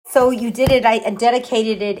So you did it, I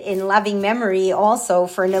dedicated it in loving memory also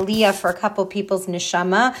for an aliyah for a couple people's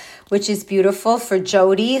neshama, which is beautiful. For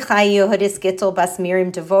Jody, Chai Yehudis Gittel Bas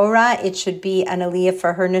Miriam Devora, it should be an aliyah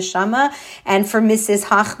for her neshama. And for Mrs.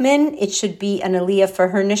 Hachman, it should be an aliyah for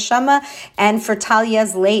her neshama. And for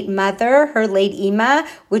Talia's late mother, her late ima,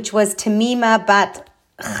 which was Tamima Bat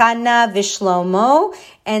Chana Vishlomo.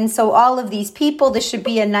 And so all of these people, this should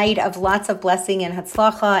be a night of lots of blessing and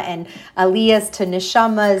hatzlacha and aliyahs to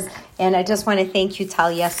neshamas. And I just want to thank you,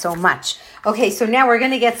 Talia, so much. Okay, so now we're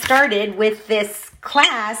going to get started with this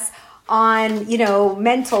class on,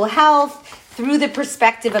 mental health through the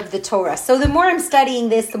perspective of the Torah. So the more I'm studying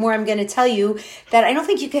this, the more I'm going to tell you that I don't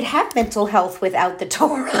think you could have mental health without the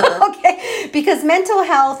Torah, okay? Because mental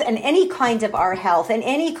health and any kind of our health and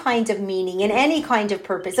any kind of meaning and any kind of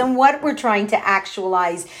purpose and what we're trying to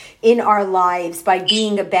actualize in our lives by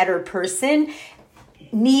being a better person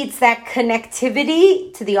needs that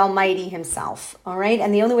connectivity to the Almighty Himself, all right?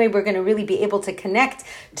 And the only way we're going to really be able to connect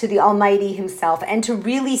to the Almighty Himself and to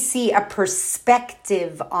really see a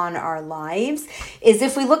perspective on our lives is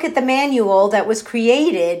if we look at the manual that was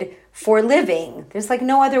created for living. There's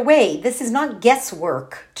no other way. This is not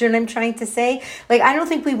guesswork. Do you know what I'm trying to say? I don't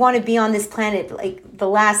think we want to be on this planet the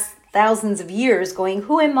last thousands of years going,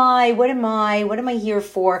 who am I? What am I? What am I here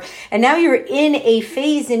for? And now you're in a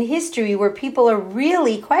phase in history where people are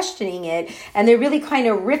really questioning it and they're really kind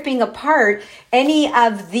of ripping apart any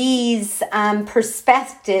of these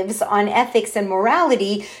perspectives on ethics and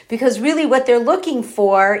morality because really what they're looking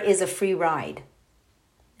for is a free ride.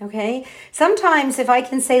 Okay? Sometimes if I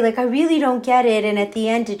can say I really don't get it and at the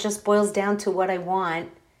end it just boils down to what I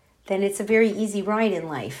want, then it's a very easy ride in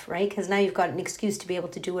life, right? Because now you've got an excuse to be able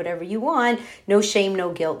to do whatever you want. No shame,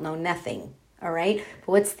 no guilt, no nothing, all right?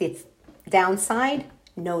 But what's the downside?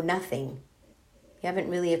 No nothing. You haven't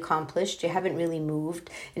really accomplished. You haven't really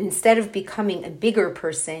moved. And instead of becoming a bigger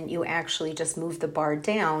person, you actually just move the bar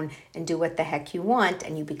down and do what the heck you want,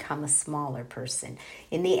 and you become a smaller person.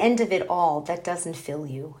 In the end of it all, that doesn't fill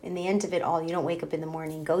you. In the end of it all, you don't wake up in the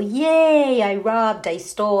morning and go, yay, I robbed, I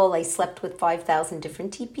stole, I slept with 5,000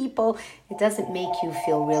 different people. It doesn't make you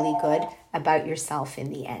feel really good about yourself in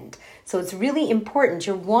the end. So it's really important.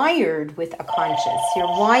 You're wired with a conscience. You're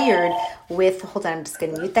wired with, hold on, I'm just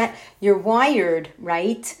going to mute that. You're wired,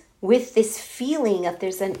 right, with this feeling of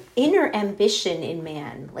there's an inner ambition in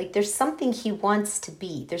man. There's something he wants to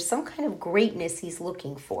be. There's some kind of greatness he's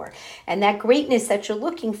looking for. And that greatness that you're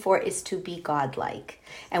looking for is to be godlike.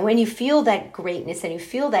 And when you feel that greatness and you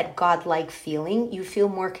feel that godlike feeling, you feel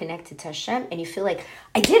more connected to Hashem and you feel like,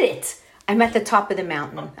 I did it. I'm at the top of the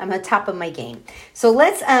mountain. I'm at the top of my game. So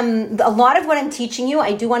let's, a lot of what I'm teaching you,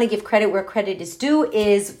 I do want to give credit where credit is due,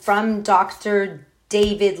 is from Dr.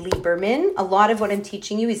 David Lieberman. A lot of what I'm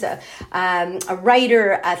teaching you, he's a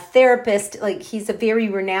writer, a therapist, he's a very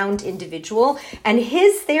renowned individual. And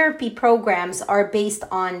his therapy programs are based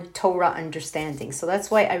on Torah understanding. So that's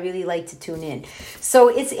why I really like to tune in. So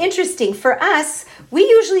it's interesting. For us, we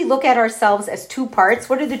usually look at ourselves as two parts.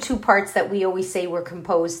 What are the two parts that we always say we're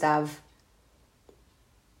composed of?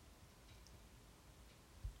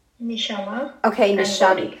 Neshama. Okay,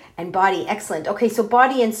 neshama and body. Excellent. Okay, so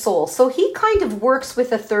body and soul. So he kind of works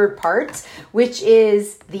with a third part, which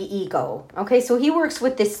is the ego. Okay, so he works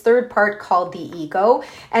with this third part called the ego.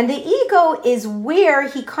 And the ego is where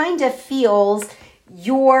he kind of feels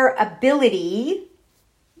your ability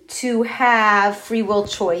to have free will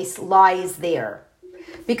choice lies there.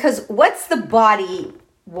 Because what's the body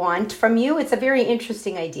want from you? It's a very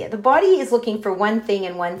interesting idea. The body is looking for one thing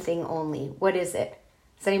and one thing only. What is it?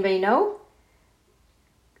 Does anybody know?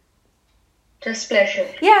 Just pleasure.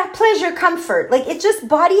 Yeah, pleasure, comfort. It just,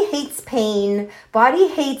 body hates pain. Body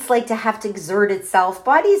hates to have to exert itself.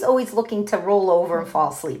 Body's always looking to roll over and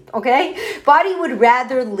fall asleep, okay? Body would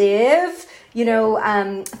rather live,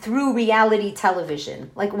 through reality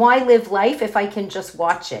television. Why live life if I can just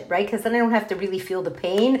watch it, right? Because then I don't have to really feel the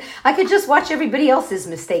pain. I could just watch everybody else's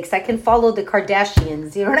mistakes. I can follow the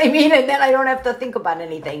Kardashians, you know what I mean? And then I don't have to think about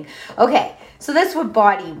anything. Okay, so that's what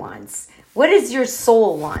body wants. What does your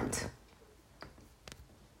soul want?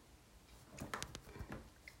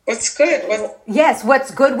 What's good? Yes,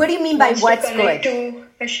 what's good? What do you mean by what's good? To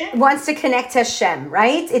Hashem. Wants to connect to Hashem,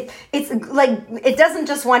 right? It's it doesn't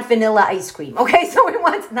just want vanilla ice cream, okay? So it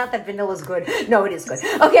wants, not that vanilla's good. No, it is good.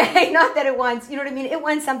 Okay, not that it wants, you know what I mean? It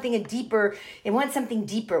wants something deeper. It wants something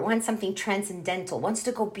deeper. It wants something transcendental. It wants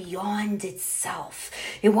to go beyond itself.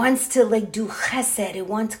 It wants to do chesed. It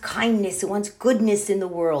wants kindness. It wants goodness in the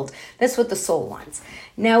world. That's what the soul wants.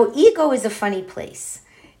 Now, ego is a funny place.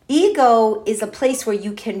 Ego is a place where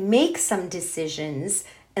you can make some decisions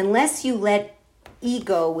unless you let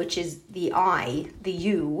ego, which is the I, the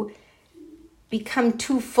you, become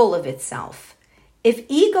too full of itself. If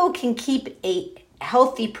ego can keep a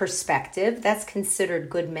healthy perspective, that's considered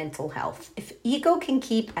good mental health. If ego can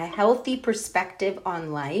keep a healthy perspective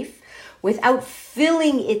on life without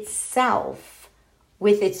filling itself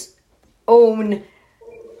with its own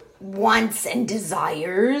wants and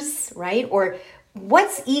desires, right? Or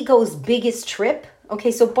what's ego's biggest trip?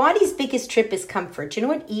 Okay, so body's biggest trip is comfort. You know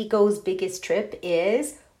what ego's biggest trip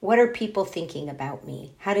is? What are people thinking about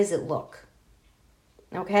me? How does it look?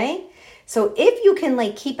 Okay? So if you can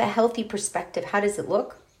like keep a healthy perspective, how does it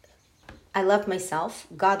look? I love myself.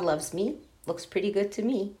 God loves me. Looks pretty good to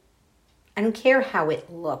me. I don't care how it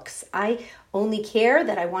looks. I only care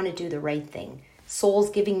that I want to do the right thing. Soul's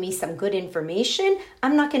giving me some good information.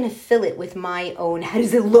 I'm not going to fill it with my own, how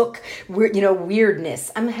does it look,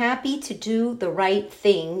 weirdness. I'm happy to do the right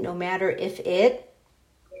thing, no matter if it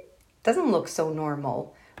doesn't look so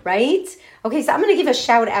normal. Right? Okay, so I'm going to give a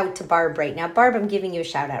shout out to Barb right now. Barb, I'm giving you a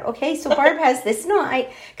shout out. Okay, so Barb has this.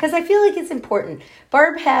 Because I feel like it's important.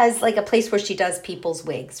 Barb has like a place where she does people's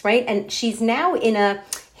wigs, right? And she's now in a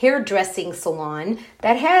hairdressing salon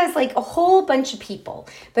that has like a whole bunch of people.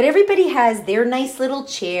 But everybody has their nice little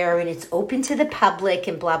chair and it's open to the public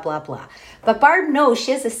and blah, blah, blah. But Barb knows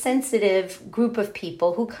she has a sensitive group of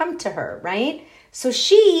people who come to her, right? So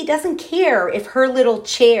she doesn't care if her little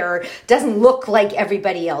chair doesn't look like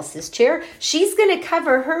everybody else's chair. She's going to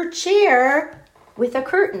cover her chair with a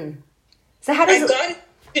curtain. So how does I got it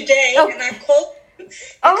today, and I called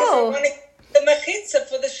because I want to get the mechitza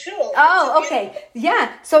for the shul. Oh, okay.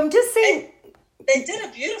 Yeah. So I'm just saying. They did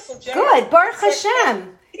a beautiful job. Good. Baruch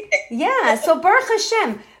Hashem. Yeah. So Baruch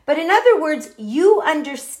Hashem. But in other words, you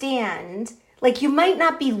understand. Like you might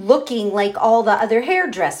not be looking like all the other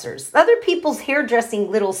hairdressers. Other people's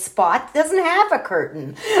hairdressing little spot doesn't have a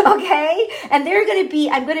curtain, okay? And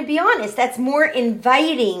I'm going to be honest, that's more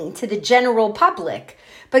inviting to the general public.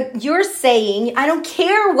 But you're saying, I don't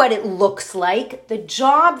care what it looks like. The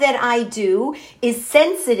job that I do is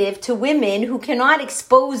sensitive to women who cannot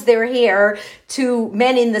expose their hair to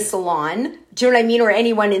men in the salon. Do you know what I mean? Or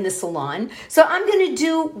anyone in the salon. So I'm going to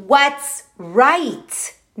do what's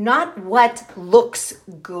right. Not what looks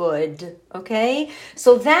good, okay?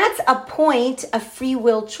 So that's a point of free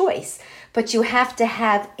will choice, but you have to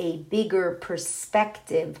have a bigger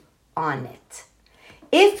perspective on it.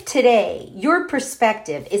 If today your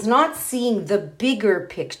perspective is not seeing the bigger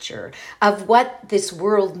picture of what this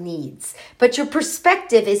world needs, but your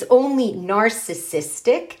perspective is only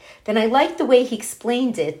narcissistic, then I like the way he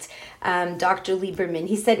explained it, Dr. Lieberman.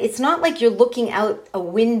 He said, it's not like you're looking out a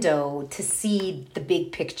window to see the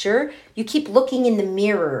big picture. You keep looking in the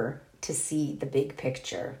mirror to see the big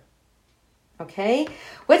picture. Okay?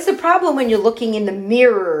 What's the problem when you're looking in the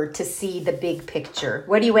mirror to see the big picture?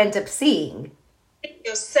 What do you end up seeing?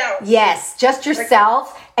 Yourself. Yes, just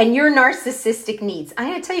yourself and your narcissistic needs. I'm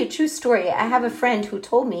going to tell you a true story. I have a friend who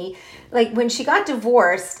told me, like, when she got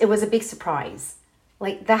divorced, it was a big surprise.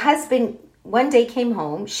 Like, the husband one day came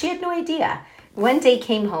home. She had no idea. One day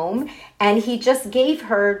came home and he just gave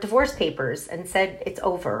her divorce papers and said, it's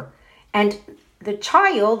over. And the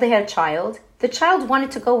child, they had a child, the child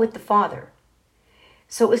wanted to go with the father.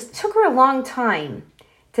 So it took her a long time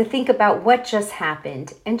to think about what just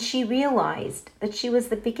happened. And she realized that she was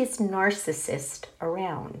the biggest narcissist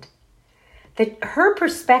around. That her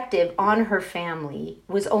perspective on her family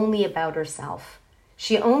was only about herself.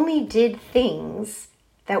 She only did things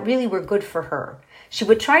that really were good for her. She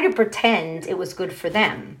would try to pretend it was good for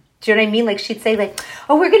them. Do you know what I mean? Like she'd say like,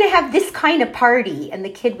 oh, we're going to have this kind of party. And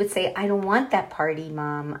the kid would say, I don't want that party,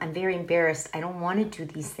 Mom. I'm very embarrassed. I don't want to do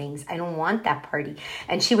these things. I don't want that party.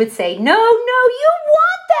 And she would say, no, you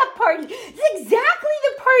want that party. It's exactly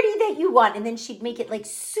the party that you want. And then she'd make it like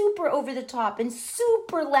super over the top and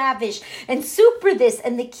super lavish and super this.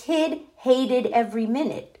 And the kid hated every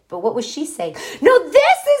minute. But what was she saying? No, this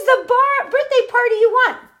is the birthday party you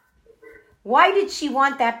want. Why did she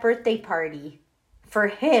want that birthday party? For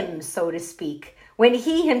him, so to speak, when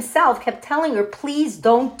he himself kept telling her, please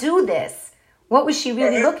don't do this. What was she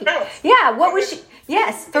really looking for? Yeah, what was she?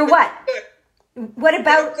 Yes, for what? What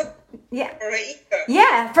about, yeah. For her ego.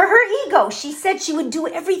 Yeah, for her ego. She said she would do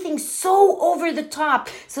everything so over the top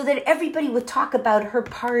so that everybody would talk about her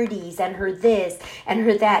parties and her this and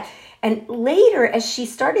her that. And later, as she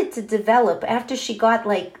started to develop, after she got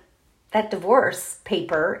like that divorce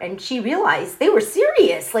paper and she realized they were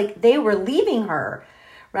serious, like they were leaving her,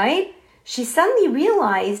 right? She suddenly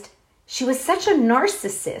realized she was such a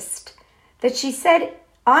narcissist that she said,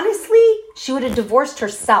 honestly, she would have divorced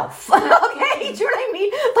herself. Okay, do you know what I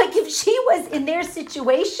mean? Like if she was in their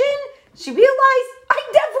situation, She realized, I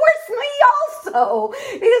divorced me also.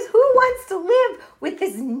 Because who wants to live with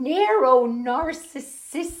this narrow,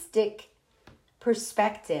 narcissistic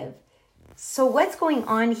perspective? So what's going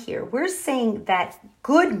on here? We're saying that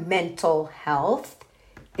good mental health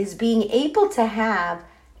is being able to have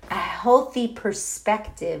a healthy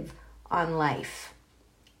perspective on life.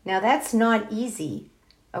 Now, that's not easy,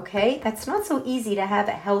 okay? That's not so easy to have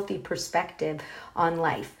a healthy perspective on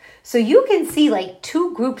life. So you can see like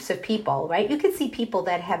two groups of people, right? You can see people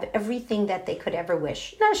that have everything that they could ever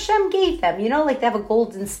wish. Now, Hashem gave them, like they have a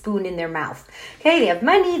golden spoon in their mouth. Okay, they have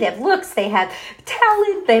money, they have looks, they have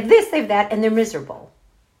talent, they have this, they have that, and they're miserable.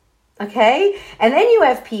 Okay? And then you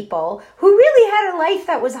have people who really had a life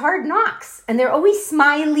that was hard knocks, and they're always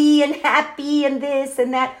smiley and happy and this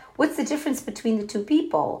and that. What's the difference between the two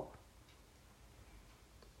people?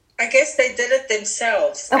 I guess they did it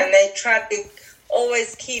themselves, and they tried to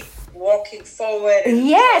always keep walking forward.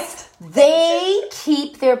 Yes, they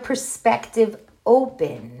keep their perspective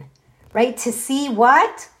open, right? To see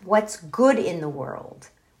what's good in the world.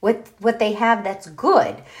 What they have that's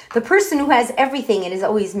good. The person who has everything and is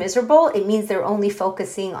always miserable, it means they're only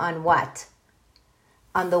focusing on what?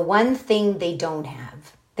 On the one thing they don't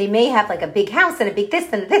have. They may have like a big house and a big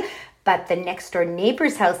this and this, but the next door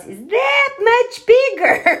neighbor's house is that much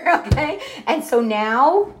bigger, okay? And so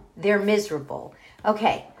now they're miserable.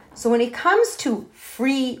 Okay, so when it comes to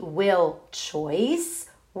free will choice,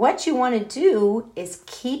 what you want to do is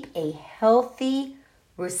keep a healthy,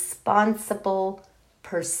 responsible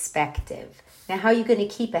perspective. Now, how are you going to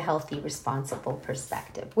keep a healthy, responsible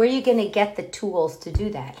perspective? Where are you going to get the tools to do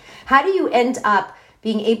that? How do you end up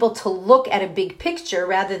being able to look at a big picture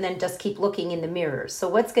rather than just keep looking in the mirror? So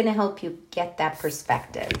what's going to help you get that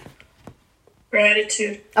perspective?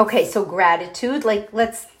 Gratitude. Okay, so gratitude, like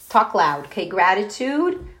let's talk loud. Okay,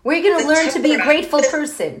 gratitude. Where are you going to learn to be a grateful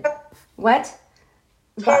person? What?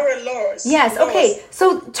 Torah laws. Yes, okay.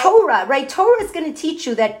 So Torah, right? Torah is going to teach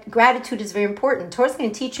you that gratitude is very important. Torah is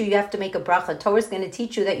going to teach you have to make a bracha. Torah is going to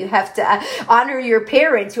teach you that you have to honor your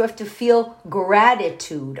parents. You have to feel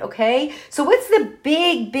gratitude, okay? So what's the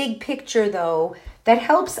big picture, though, that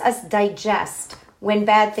helps us digest when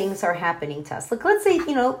bad things are happening to us? Like, let's say,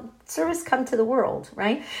 service come to the world,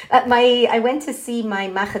 right? I went to see my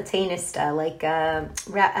machatenista,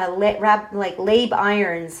 like Leib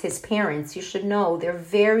Irons, his parents. You should know they're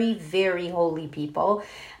very, very holy people.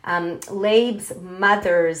 Leib's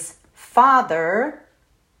mother's father,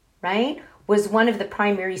 right, was one of the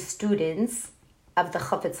primary students of the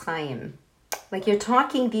Chafetz Chaim. Like you're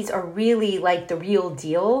talking, these are really like the real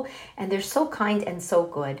deal, and they're so kind and so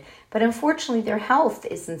good. But unfortunately, their health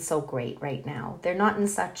isn't so great right now. They're not in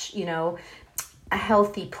such, a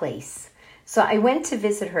healthy place. So I went to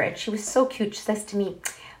visit her, and she was so cute. She says to me,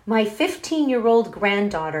 my 15-year-old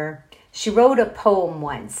granddaughter, she wrote a poem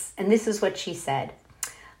once, and this is what she said.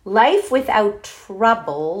 Life without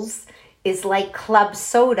troubles is like club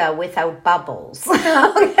soda without bubbles.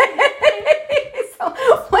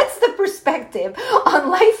 What's the perspective on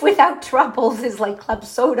life without troubles is like club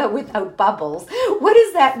soda without bubbles? What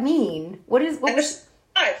does that mean? It's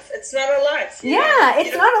life. It's not a life.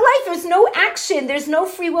 It's not a life. There's no action. There's no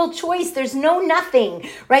free will choice. There's no nothing,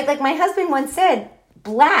 right? Like my husband once said,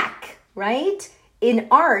 black, right? In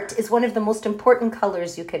art is one of the most important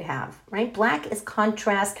colors you could have, right? Black is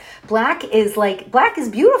contrast. Black is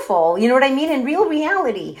beautiful. You know what I mean? In real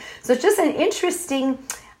reality. So it's just an interesting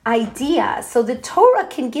idea. So the Torah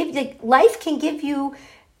can give you, life can give you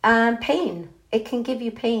pain. It can give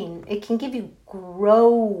you pain. It can give you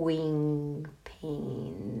growing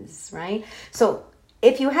pains, right? So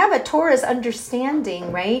if you have a Torah's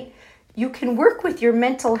understanding, right, you can work with your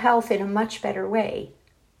mental health in a much better way.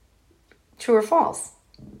 True or false?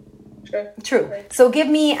 True. So give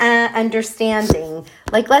me understanding.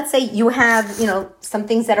 Like let's say you have, some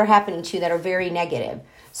things that are happening to you that are very negative.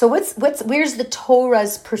 So where's the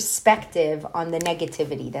Torah's perspective on the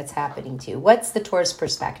negativity that's happening to you? What's the Torah's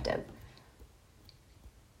perspective?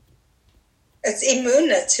 It's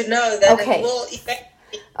emunah to know that it will eventually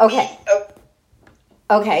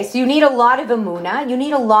Okay, so you need a lot of emunah. You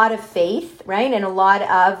need a lot of faith, right? And a lot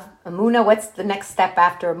of emunah. What's the next step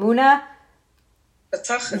after emunah?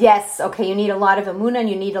 Yes, okay, you need a lot of emunah and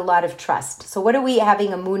you need a lot of trust. So what are we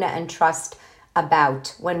having emunah and trust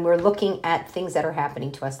about when we're looking at things that are happening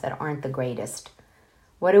to us that aren't the greatest?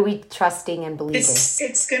 What are we trusting and believing?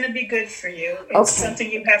 It's going to be good for you. It's something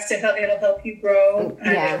you have to help. It'll help you grow,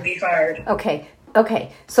 and it'll be hard.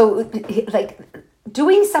 Okay. So, like,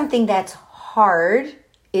 doing something that's hard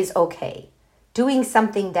is okay. Doing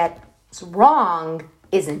something that's wrong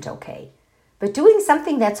isn't okay. But doing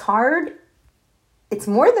something that's hard It's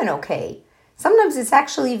more than okay. Sometimes it's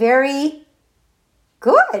actually very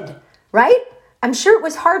good, right? I'm sure it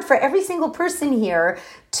was hard for every single person here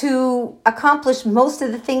to accomplish most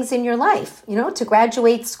of the things in your life, to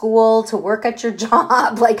graduate school, to work at your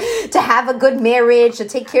job, like to have a good marriage, to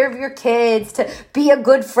take care of your kids, to be a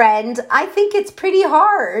good friend. I think it's pretty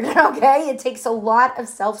hard, okay? It takes a lot of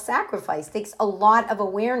self-sacrifice, takes a lot of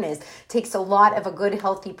awareness, takes a lot of a good,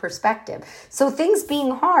 healthy perspective. So things being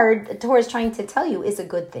hard, the Torah is trying to tell you, is a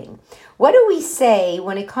good thing. What do we say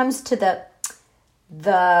when it comes to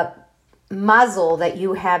the mazel that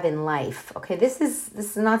you have in life? Okay, this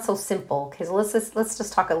is not so simple. Okay, so let's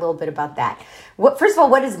just talk a little bit about that. First of all,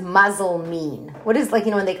 what does mazel mean? What is, like,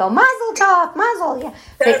 when they go mazel tov, mazel,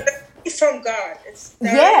 yeah. It's from God.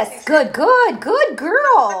 Yes, good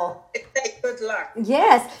girl. It's like good luck.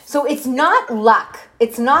 Yes, so it's not luck.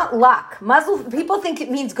 It's not luck. Mazel, people think it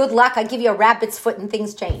means good luck. I give you a rabbit's foot and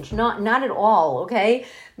things change. Not at all, okay?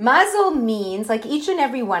 Mazel means, like, each and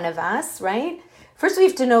every one of us, right? First, we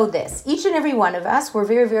have to know this. Each and every one of us were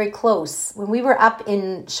very, very close. When we were up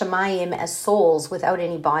in Shemayim as souls without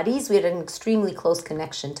any bodies, we had an extremely close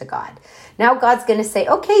connection to God. Now God's going to say,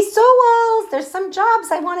 okay, souls, there's some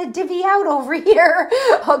jobs I want to divvy out over here,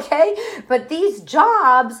 okay? But these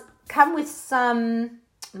jobs come with some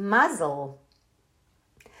mazel.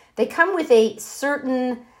 They come with a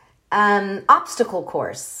certain obstacle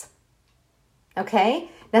course, okay?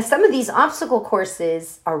 Now, some of these obstacle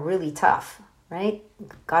courses are really tough. Right?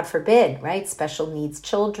 God forbid, right? Special needs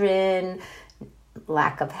children,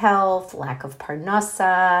 lack of health, lack of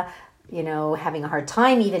parnasa, having a hard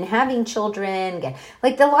time even having children.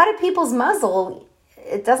 Like a lot of people's mazel,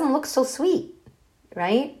 it doesn't look so sweet,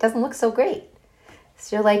 right? It doesn't look so great.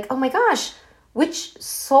 So you're like, oh my gosh, which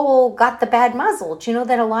soul got the bad mazel? Do you know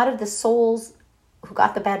that a lot of the souls who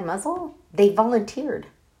got the bad mazel, they volunteered.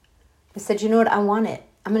 They said, you know what, I want it.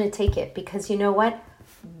 I'm going to take it because you know what?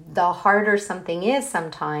 The harder something is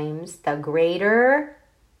sometimes, the greater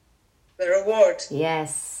the reward.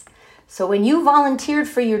 Yes. So when you volunteered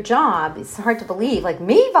for your job, it's hard to believe, like,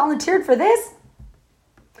 me volunteered for this?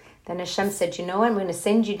 Then Hashem said, you know what, I'm going to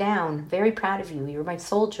send you down. Very proud of you. You're my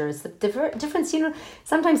soldier. It's the difference,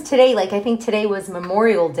 sometimes today, like I think today was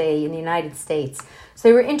Memorial Day in the United States. So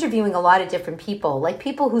they were interviewing a lot of different people, like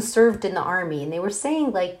people who served in the army. And they were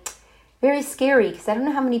saying, like, very scary, because I don't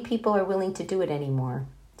know how many people are willing to do it anymore.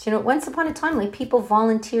 So, once upon a time, like, people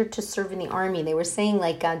volunteered to serve in the army. They were saying,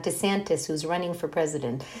 like, DeSantis, who's running for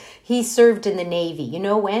president, he served in the Navy. You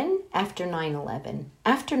know when? After 9/11.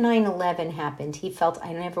 After 9/11 happened, he felt,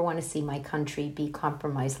 I never want to see my country be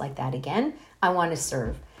compromised like that again. I want to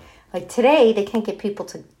serve. Like, today, they can't get people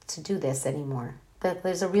to do this anymore.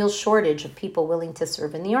 There's a real shortage of people willing to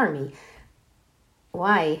serve in the army.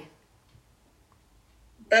 Why?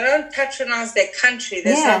 They don't patronize their country.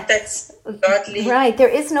 There's not that godly. Right. There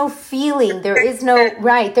is no feeling. There is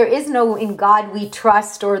no in God we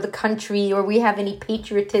trust or the country or we have any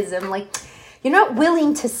patriotism. Like, you're not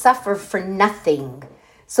willing to suffer for nothing.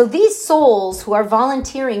 So these souls who are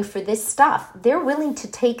volunteering for this stuff, they're willing to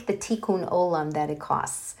take the tikkun olam that it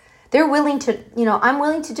costs. They're willing to, I'm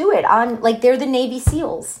willing to do it. They're the Navy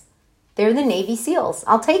SEALs. They're the Navy SEALs.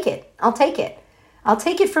 I'll take it. I'll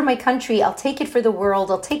take it for my country. I'll take it for the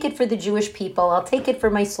world. I'll take it for the Jewish people. I'll take it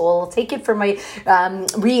for my soul. I'll take it for my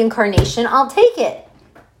reincarnation. I'll take it.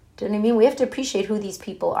 Do you know what I mean? We have to appreciate who these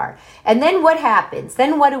people are. And then what happens?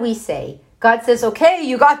 Then what do we say? God says, okay,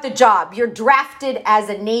 you got the job. You're drafted as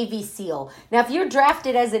a Navy SEAL. Now, if you're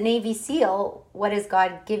drafted as a Navy SEAL, what does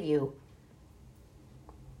God give you?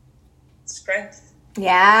 Strength.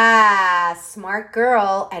 Yeah, smart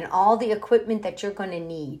girl, and all the equipment that you're going to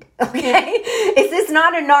need. Okay? Is this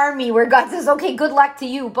not an army where God says, okay, good luck to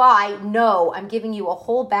you, bye? No, I'm giving you a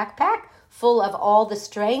whole backpack full of all the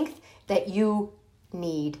strength that you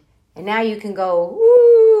need. And now you can go,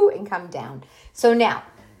 woo, and come down. So now,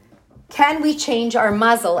 can we change our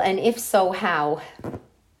mazel? And if so, how?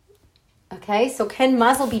 Okay, so can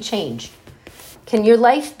mazel be changed? Can your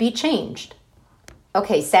life be changed?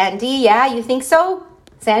 Okay, Sandy, yeah, you think so?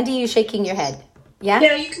 Sandy, you shaking your head. Yeah?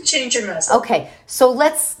 Yeah, you can change your mazel. Okay, so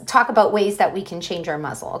let's talk about ways that we can change our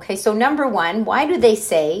mazel. Okay, so number one, why do they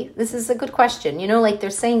say, this is a good question, like they're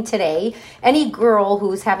saying today, any girl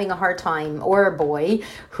who's having a hard time, or a boy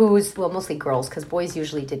who's, well, mostly girls, because boys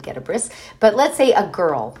usually did get a bris, but let's say a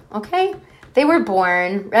girl, okay? They were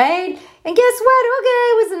born, right? And guess what? Okay,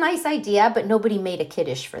 it was a nice idea, but nobody made a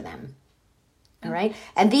kiddush for them. All right.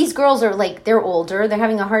 And these girls are they're older. They're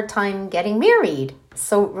having a hard time getting married.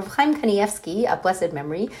 So Rav Chaim Kanievsky, a blessed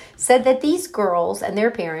memory, said that these girls and their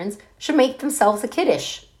parents should make themselves a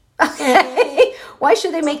kiddush. Okay? Why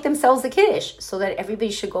should they make themselves a Kiddush? So that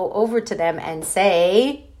everybody should go over to them and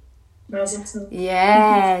say,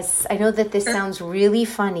 yes. I know that this sounds really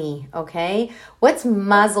funny, okay? What's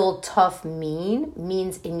Mazel Tov mean?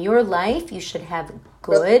 Means in your life, you should have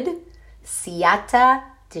good siyata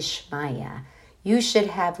dishmaya. You should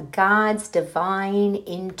have God's divine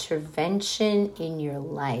intervention in your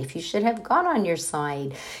life. You should have God on your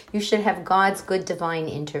side. You should have God's good divine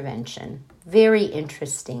intervention. Very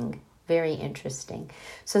interesting. Very interesting.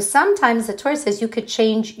 So sometimes the Torah says you could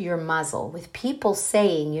change your mazel with people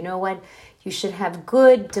saying, you know what? You should have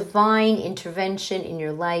good divine intervention in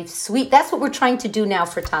your life. Sweet. That's what we're trying to do now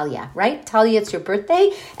for Talia, right? Talia, it's your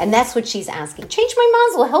birthday. And that's what she's asking. Change my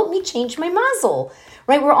mazel. Help me change my mazel.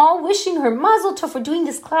 Right? We're all wishing her mazel tov for doing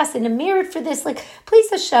this class and a merit for this. Like, please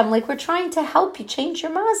Hashem, like we're trying to help you change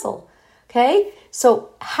your mazel. Okay? So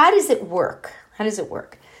how does it work? How does it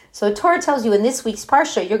work? So Torah tells you in this week's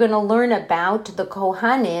Parsha, you're going to learn about the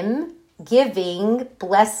Kohanim giving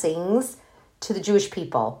blessings to the Jewish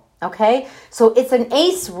people. Okay? So it's an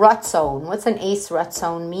Eis Ratzon. What's an Eis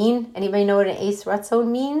Ratzon mean? Anybody know what an Eis Ratzon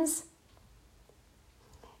means?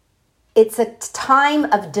 It's a time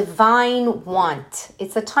of divine want.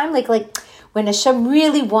 It's a time like when Hashem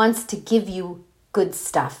really wants to give you good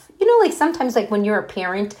stuff. You know, like sometimes like when you're a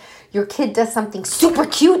parent, your kid does something super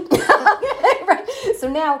cute. Right? So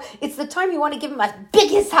now it's the time you want to give him a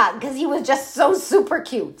biggest hug because he was just so super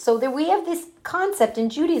cute. So we have this concept in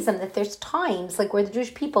Judaism that there's times like where the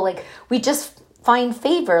Jewish people, like we just find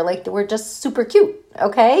favor, like we're just super cute.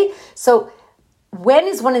 Okay? So when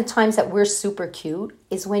is one of the times that we're super cute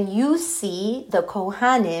is when you see the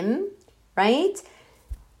Kohanim, right?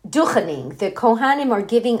 Duchening. The Kohanim are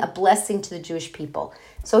giving a blessing to the Jewish people.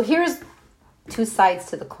 So here's two sides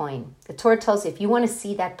to the coin. The Torah tells you if you want to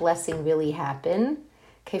see that blessing really happen,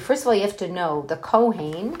 okay, first of all, you have to know the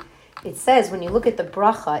Kohen, it says, when you look at the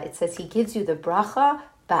bracha, it says he gives you the bracha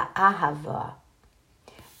ba'ahava.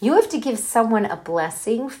 You have to give someone a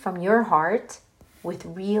blessing from your heart with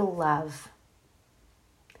real love.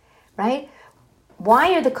 Right?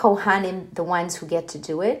 Why are the Kohanim the ones who get to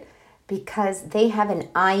do it? Because they have an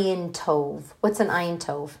ayin tov. What's an ayin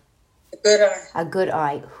tov? A good eye. A good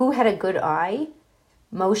eye. Who had a good eye?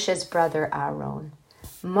 Moshe's brother Aaron.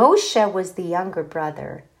 Moshe was the younger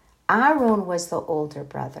brother. Aaron was the older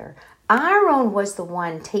brother. Aaron was the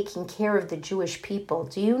one taking care of the Jewish people.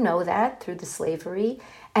 Do you know that? Through the slavery.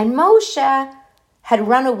 And Moshe had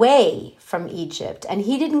run away from Egypt, and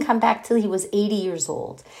he didn't come back till he was 80 years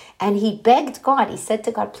old. And he begged God, he said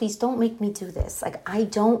to God, please don't make me do this. Like, I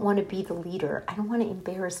don't want to be the leader. I don't want to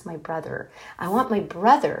embarrass my brother. I want my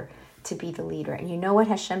brother to be the leader. And you know what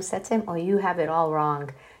Hashem said to him? Oh, you have it all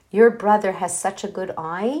wrong. Your brother has such a good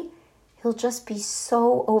eye. He'll just be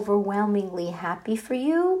so overwhelmingly happy for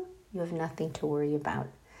you. You have nothing to worry about.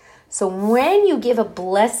 So when you give a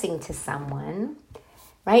blessing to someone,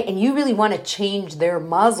 right, and you really want to change their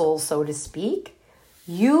muzzle, so to speak,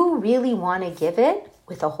 you really want to give it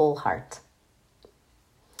with a whole heart.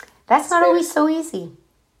 That's not always so easy.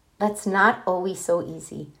 That's not always so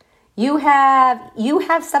easy. You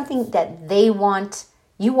have something that they want,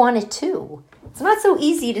 you want it too. It's not so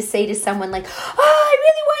easy to say to someone like, oh, I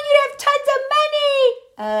really want you to have tons of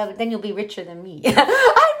money. Then you'll be richer than me. I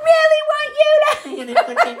really want you to.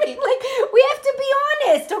 Like, we have to be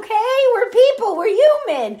honest, okay? We're people, we're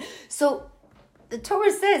human. So the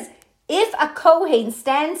Torah says, if a Kohen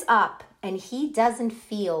stands up and he doesn't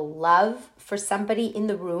feel love for somebody in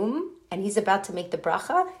the room and he's about to make the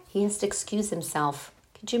bracha, he has to excuse himself.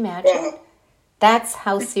 Could you imagine? That's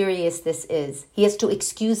how serious this is. He has to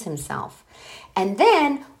excuse himself. And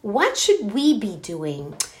then, what should we be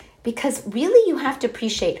doing? Because really you have to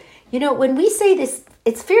appreciate, when we say this,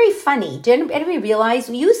 it's very funny. Did anybody realize?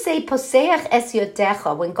 You say, Poseach es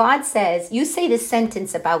yodecha. When God says, you say this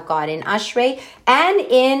sentence about God in Ashrei and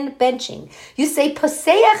in benching. You say,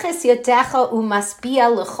 Poseach es yodecha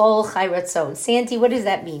umaspia l'chol chai ratzon. Sandy, what does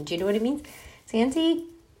that mean? Do you know what it means? Sandy?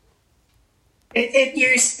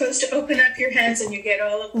 You're supposed to open up your hands and you get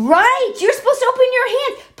all of them. Right. You're supposed to open your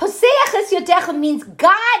hands. Poseach es yodecha means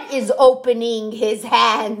God is opening his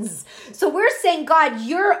hands. So we're saying, God,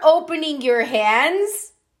 you're opening your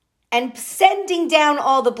hands and sending down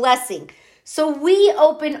all the blessing. So we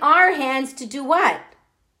open our hands to do what?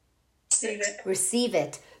 Receive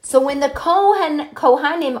it. So when the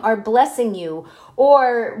Kohanim are blessing you,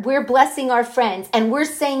 or we're blessing our friends, and we're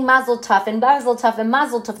saying Mazel Tov and Mazel Tov and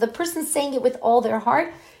Mazel Tov, the person's saying it with all their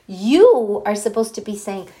heart, you are supposed to be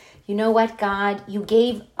saying, you know what, God, you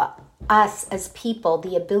gave us as people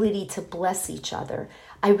the ability to bless each other.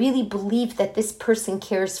 I really believe that this person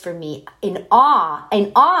cares for me. In awe,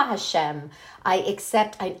 Hashem, I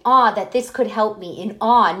accept, in awe that this could help me, in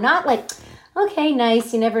awe, not like, okay,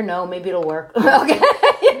 nice, you never know, maybe it'll work. Okay,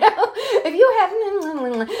 you know, if you have,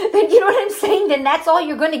 then you know what I'm saying, then that's all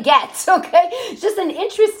you're going to get, okay? It's just an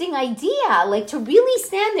interesting idea, like to really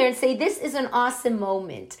stand there and say, this is an awesome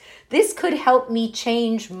moment. This could help me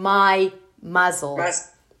change my muzzle.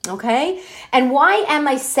 Okay? And why am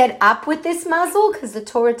I set up with this muzzle? Because the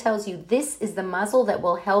Torah tells you this is the muzzle that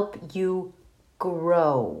will help you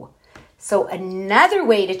grow. So another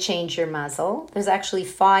way to change your muzzle, there's actually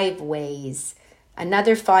 5 ways.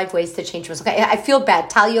 Another 5 ways to change your muzzle. Okay, I feel bad.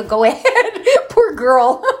 Talia, go ahead. Poor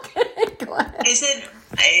girl. Okay, go ahead.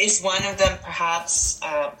 Is one of them perhaps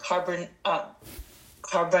carbonate?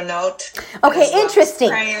 Okay,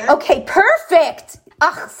 interesting. Okay, perfect.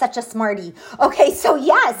 Such a smarty. Okay, so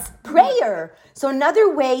yes, prayer. So another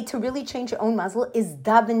way to really change your own muzzle is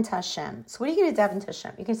daven to Hashem. So what are you going to daven to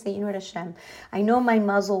Hashem? You can say, you know what, Hashem, I know my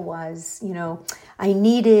muzzle was, I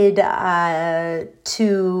needed I'm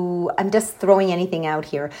just throwing anything out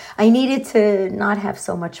here. I needed to not have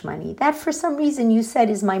so much money. That for some reason you said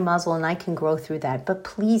is my muzzle and I can grow through that. But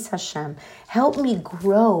please, Hashem, help me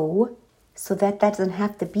grow so that doesn't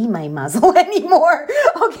have to be my muzzle anymore.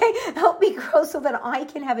 Okay, help me grow so that I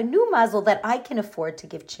can have a new muzzle that I can afford to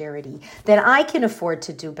give charity, that I can afford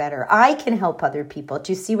to do better. I can help other people.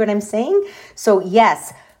 Do you see what I'm saying? So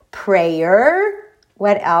yes, prayer.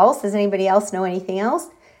 What else? Does anybody else know anything else?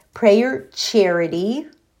 Prayer, charity.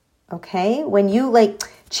 Okay, when you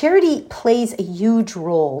charity plays a huge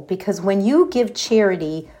role because when you give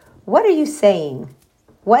charity, what are you saying?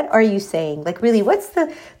 What are you saying? Really,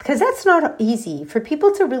 because that's not easy for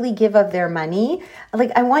people to really give of their money.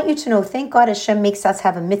 I want you to know, thank God Hashem makes us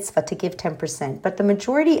have a mitzvah to give 10%, but the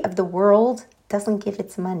majority of the world doesn't give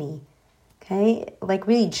its money. Okay?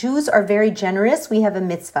 Really, Jews are very generous. We have a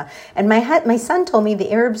mitzvah. And my son told me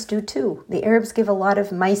the Arabs do too. The Arabs give a lot of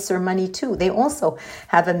meiser money too. They also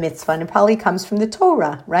have a mitzvah, and it probably comes from the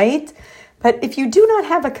Torah, right? But if you do not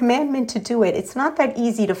have a commandment to do it, it's not that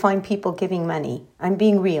easy to find people giving money. I'm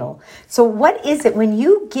being real. So what is it when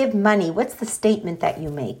you give money? What's the statement that you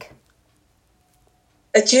make?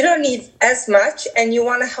 That you don't need as much and you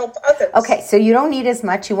want to help others. Okay, so you don't need as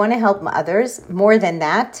much. You want to help others. More than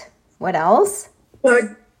that, what else?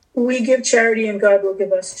 Well, we give charity and God will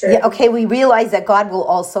give us charity. Yeah, okay, we realize that God will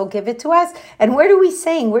also give it to us. And where are we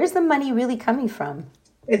saying? Where's the money really coming from?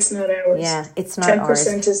 It's not ours. Yeah, it's not 10% ours.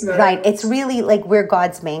 10% is not right. ours. It's really we're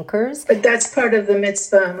God's bankers. But that's part of the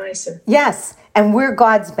mitzvah, Meiser. Yes, and we're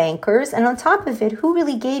God's bankers. And on top of it, who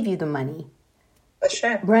really gave you the money?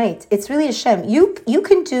 Hashem. Right. It's really Hashem. You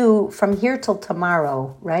can do from here till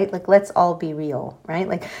tomorrow, right? Let's all be real,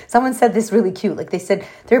 right? Someone said this really cute. They said,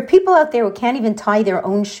 there are people out there who can't even tie their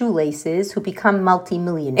own shoelaces who become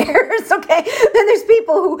multimillionaires, okay? Then there's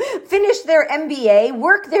people who finish their MBA,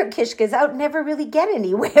 work their kishkas out, never really get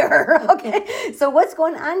anywhere, okay? So what's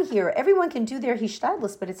going on here? Everyone can do their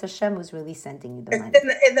hishtadlus, but it's Hashem who's really sending you the money.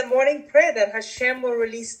 In the morning prayer that Hashem will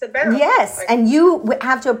release the balance. Yes, and you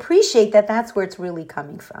have to appreciate that that's where it's really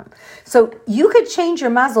coming from. So you could change your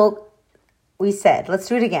muzzle. We said, let's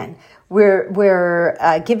do it again.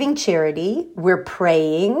 We're giving charity. We're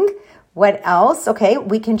praying. What else? Okay,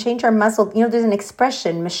 we can change our muzzle. There's an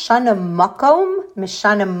expression, mishana makom,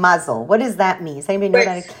 mishana muzzle. What does that mean? Does anybody know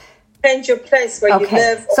that? Change your place where you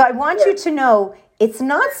live. So I want you to know, it's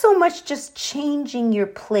not so much just changing your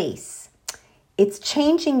place. It's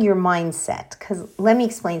changing your mindset. Because let me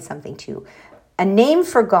explain something to you. A name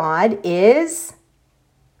for God is...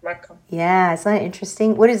 Makom. Yeah, it's not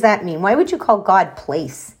interesting. What does that mean? Why would you call God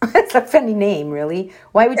place? That's a funny name, really.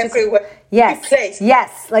 Why would you? Everywhere. Yes, place.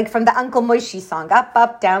 Yes, from the Uncle Moshe song, up,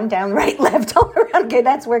 up, down, down, right, left, all around. Okay,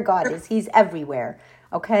 that's where God is. He's everywhere.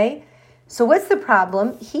 Okay, so what's the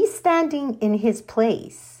problem? He's standing in His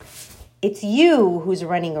place. It's you who's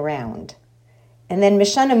running around. And then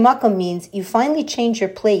Mishana Makom means you finally change your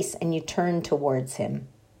place and you turn towards Him.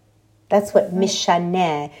 That's what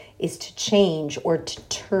mishaneh is, to change or to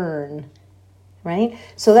turn, right?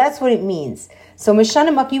 So that's what it means. So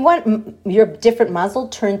mishaneh mak, you want your different muzzle,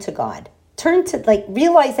 turn to God. Turn to,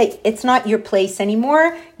 realize that it's not your place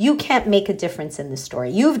anymore. You can't make a difference in the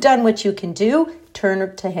story. You've done what you can do.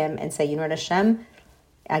 Turn to Him and say, you know what, Hashem,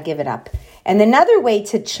 I give it up. And another way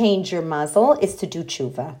to change your muzzle is to do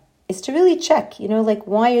tshuva. Is to really check,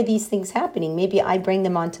 why are these things happening? Maybe I bring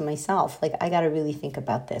them onto myself. I got to really think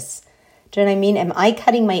about this. Do you know what I mean? Am I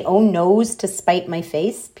cutting my own nose to spite my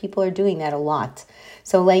face? People are doing that a lot.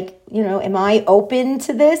 So like, am I open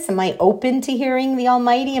to this? Am I open to hearing the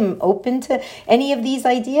Almighty? Am I open to any of these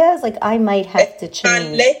ideas? Like I might have to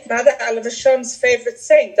change. Mother Alevishon's favorite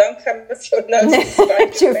saying, don't come with your nose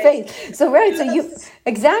to your face. So right, so you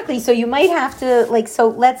exactly. So you might have to so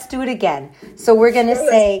let's do it again. So we're gonna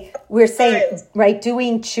say right,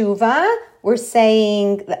 doing tshuva. We're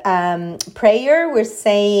saying prayer. We're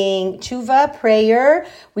saying tshuva, prayer.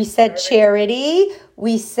 We said charity.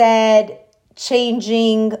 We said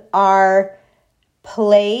changing our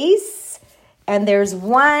place. And there's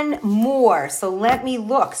one more. So let me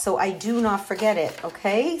look so I do not forget it.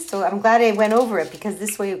 Okay? So I'm glad I went over it because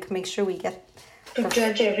this way we can make sure we get... To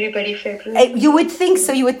judge everybody favorably. You would think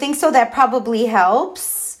so. You would think so. That probably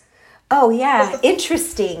helps. Oh, yeah.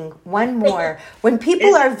 Interesting. One more. When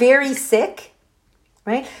people are very sick,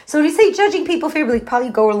 right? So when we say judging people favorably, probably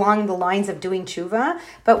go along the lines of doing tshuva.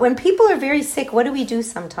 But when people are very sick, what do we do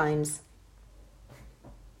sometimes?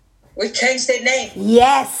 We change their name.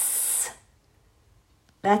 Yes.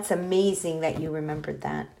 That's amazing that you remembered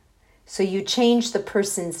that. So you change the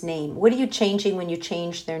person's name. What are you changing when you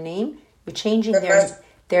change their name? You're changing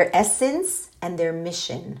their essence and their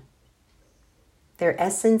mission. Their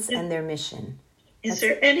essence and their mission. Is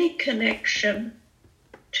there any connection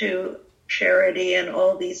to charity and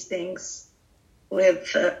all these things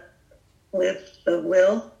with the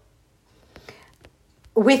will?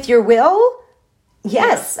 With your will?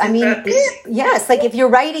 Yes. I mean, yes. Like if you're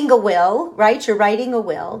writing a will, right? You're writing a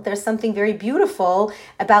will. There's something very beautiful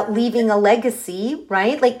about leaving a legacy,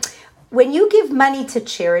 right? Like when you give money to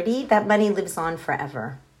charity, that money lives on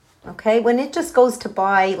forever. Okay, when it just goes to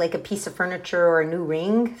buy like a piece of furniture or a new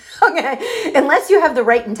ring, okay, unless you have the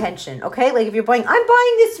right intention, okay, like if you're I'm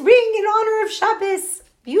buying this ring in honor of Shabbos,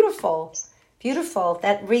 beautiful,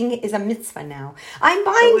 that ring is a mitzvah now. I'm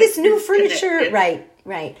buying this new furniture,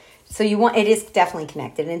 right. So it is definitely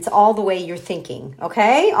connected, and it's all the way you're thinking,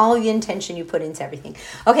 okay? All the intention you put into everything.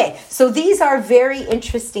 Okay, so these are very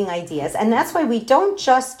interesting ideas, and that's why we don't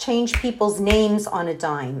just change people's names on a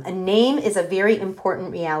dime. A name is a very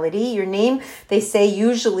important reality. Your name, they say,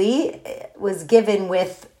 usually was given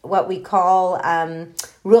with what we call Ruach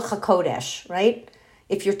HaKodesh, right?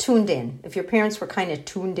 If you're tuned in, if your parents were kind of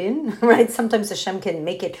tuned in, right? Sometimes Hashem can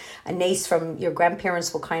make it a nace from your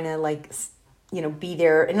grandparents will kind of be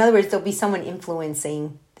there. In other words, there'll be someone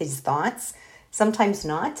influencing these thoughts. Sometimes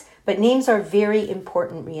not. But names are very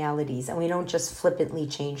important realities, and we don't just flippantly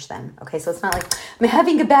change them. Okay, so it's not like, I'm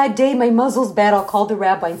having a bad day, my muzzle's bad, I'll call the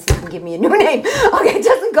rabbi and see if he can give me a new name. Okay, it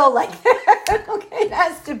doesn't go like that. Okay, it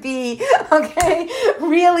has to be,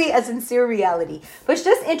 really a sincere reality. But it's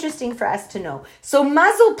just interesting for us to know. So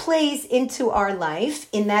muzzle plays into our life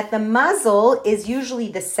in that the muzzle is usually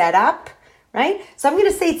the setup, right? So I'm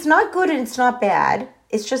going to say it's not good and it's not bad.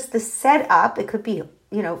 It's just the setup. It could be,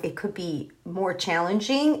 it could be more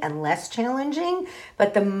challenging and less challenging,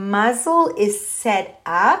 but the muzzle is set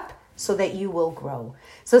up so that you will grow.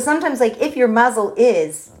 So sometimes if your muzzle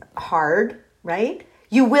is hard, right?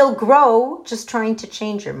 You will grow just trying to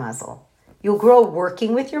change your muzzle. You'll grow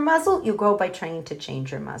working with your muzzle. You'll grow by trying to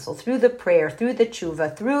change your muzzle through the prayer, through the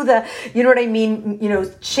tshuva, through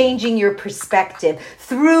the, changing your perspective,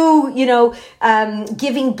 through,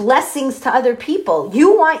 giving blessings to other people.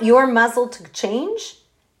 You want your muzzle to change,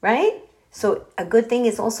 right? So a good thing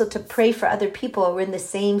is also to pray for other people who are in the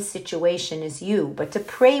same situation as you, but to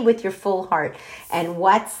pray with your full heart. And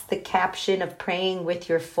what's the caption of praying with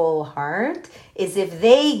your full heart? Is if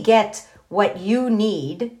they get what you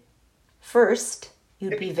need first,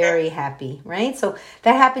 you'd be very happy, right? So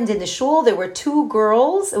that happened in the shul. There were two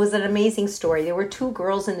girls. It was an amazing story. There were two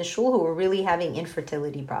girls in the shul who were really having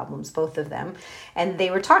infertility problems, both of them. And they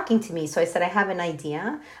were talking to me. So I said, I have an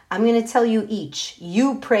idea. I'm going to tell you each.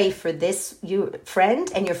 You pray for this your friend,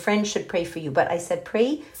 and your friend should pray for you. But I said,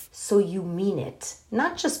 pray so you mean it.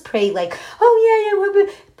 Not just pray like,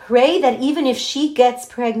 pray that even if she gets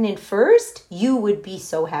pregnant first, you would be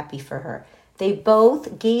so happy for her. They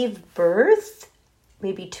both gave birth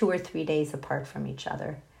maybe 2 or 3 days apart from each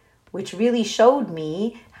other, which really showed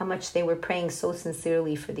me how much they were praying so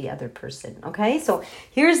sincerely for the other person. Okay, so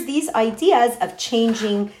here's these ideas of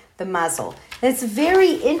changing the muzzle. And it's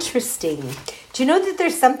very interesting. Do you know that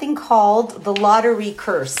there's something called the lottery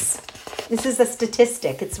curse? This is a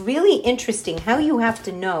statistic. It's really interesting how you have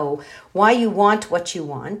to know why you want what you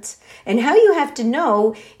want and how you have to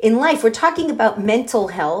know in life. We're talking about mental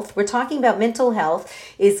health. We're talking about mental health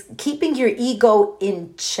is keeping your ego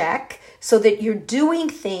in check so that you're doing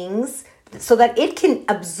things so that it can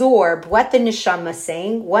absorb what the neshama is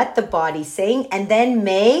saying, what the body's saying, and then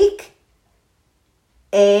make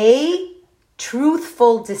a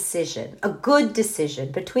truthful decision, a good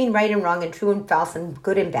decision between right and wrong and true and false and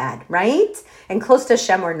good and bad, right? And close to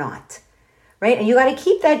Hashem or not, right? And you got to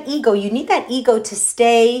keep that ego. You need that ego to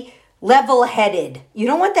stay level-headed. You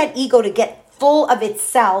don't want that ego to get full of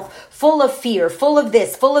itself, full of fear, full of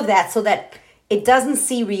this, full of that, so that it doesn't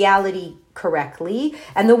see reality correctly.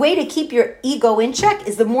 And the way to keep your ego in check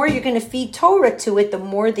is the more you're going to feed Torah to it, the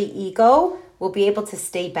more the ego will be able to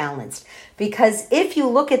stay balanced. Because if you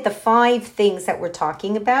look at the 5 things that we're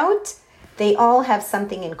talking about, they all have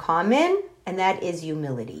something in common, and that is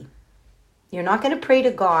humility. You're not going to pray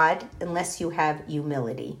to God unless you have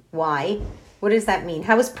humility. Why? What does that mean?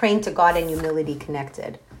 How is praying to God and humility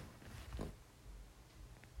connected?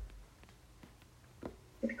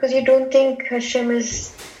 Because you don't think Hashem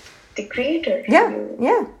is the creator.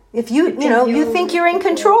 Yeah. If you think you're in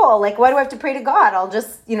control, like, why do I have to pray to God? I'll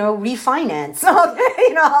just, refinance.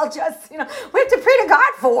 I'll just, what do I have to pray to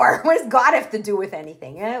God for? What does God have to do with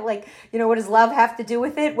anything? What does love have to do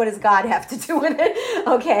with it? What does God have to do with it?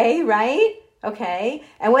 Okay, right? Okay.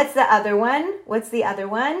 And what's the other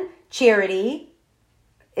one? Charity.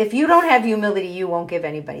 If you don't have humility, you won't give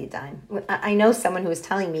anybody a dime. I know someone who was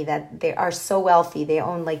telling me that they are so wealthy. They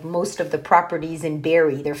own like most of the properties in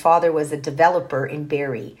Barrie. Their father was a developer in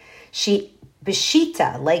Barrie.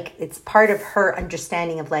 Beshita, like it's part of her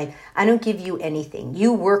understanding of life. I don't give you anything.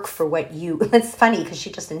 You work for what you, it's funny because she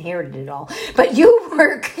just inherited it all. But you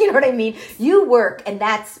work, you know what I mean? You work and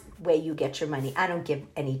that's way you get your money. I don't give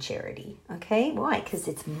any charity. Okay? Why? Because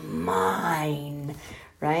it's mine,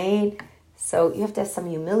 right? So you have to have some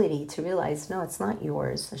humility to realize, no, it's not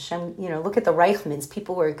yours. Hashem, look at the Reichmans.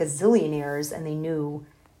 People were gazillionaires and they knew,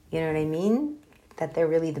 you know what I mean? That they're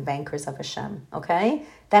really the bankers of Hashem, okay?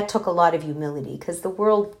 That took a lot of humility because the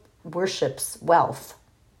world worships wealth.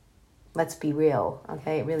 Let's be real,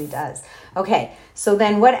 okay? It really does. Okay, so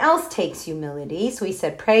then what else takes humility? So we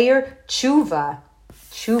said prayer, tshuva.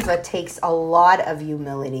 Tshuva takes a lot of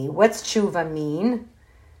humility. What's tshuva mean?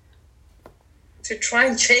 To try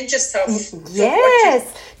and change yourself.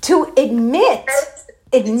 Yes, to admit.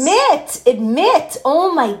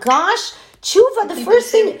 Oh my gosh. Tshuva, the first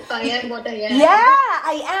thing. I am what I am. Yeah,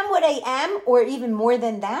 I am what I am. Or even more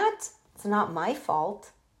than that, it's not my fault.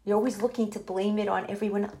 You're always looking to blame it on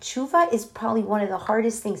everyone else. Tshuva is probably one of the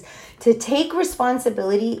hardest things. To take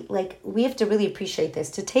responsibility, like we have to really appreciate this.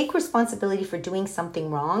 To take responsibility for doing something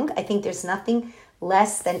wrong, I think there's nothing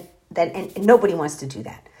less than and nobody wants to do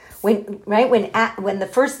that. When the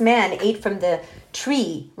first man ate from the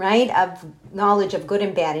tree, right, of knowledge of good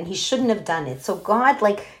and bad, and he shouldn't have done it. So God,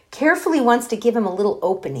 carefully wants to give him a little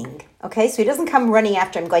opening, okay? So he doesn't come running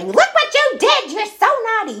after him going, look what you did, you're so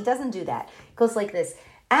naughty. He doesn't do that. It goes like this,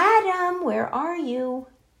 Adam, where are you?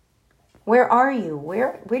 Where are you?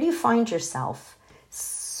 Where do you find yourself?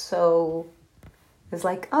 So it's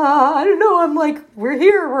like, I don't know. I'm like, we're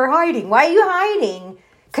here, we're hiding. Why are you hiding?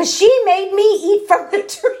 Because she made me eat from the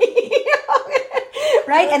tree,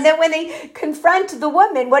 right? And then when they confront the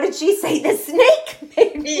woman, what did she say? The snake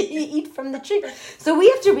made me eat from the tree. So we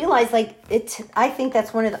have to realize, I think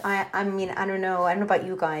that's one of the, I don't know about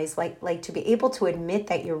you guys, like to be able to admit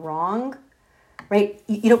that you're wrong, right?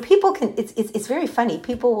 People can, it's very funny.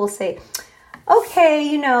 People will say,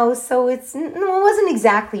 okay, so it wasn't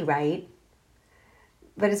exactly right.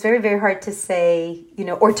 But it's very, very hard to say,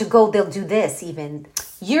 or to go, they'll do this even.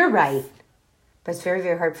 You're right. But it's very,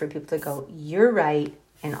 very hard for people to go, you're right,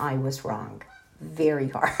 and I was wrong. Very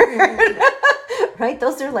hard. Right?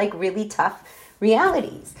 Those are really tough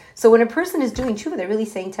realities. So when a person is doing tshuva, they're really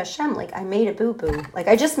saying to Hashem, I made a boo-boo.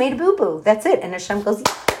 I just made a boo-boo. That's it. And Hashem goes,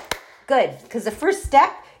 good. Because the first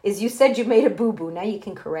step is you said you made a boo-boo. Now you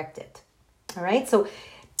can correct it. All right? So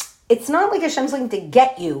it's not like Hashem's looking to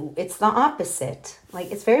get you. It's the opposite.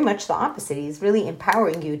 It's very much the opposite. He's really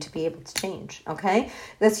empowering you to be able to change, okay?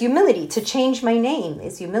 That's humility. To change my name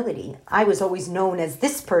is humility. I was always known as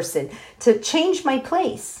this person. To change my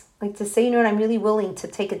place. To say, I'm really willing to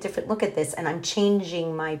take a different look at this, and I'm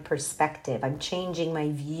changing my perspective. I'm changing my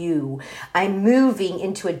view. I'm moving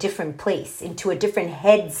into a different place, into a different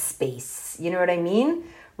headspace. You know what I mean?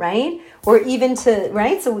 Right? Or even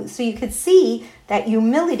right? So you could see that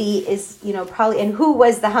humility is, probably, and who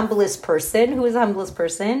was the humblest person? Who was the humblest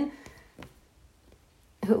person?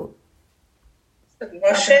 Who?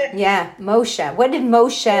 Moshe. Yeah, Moshe. What did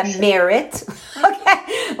Moshe merit? Okay.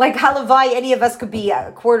 Halavai, any of us could be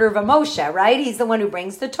a quarter of a Moshe, right? He's the one who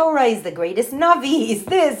brings the Torah. He's the greatest Navi. He's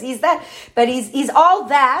this, he's that. But he's all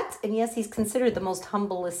that. And yes, he's considered the most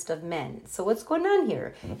humblest of men. So what's going on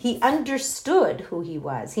here? He understood who he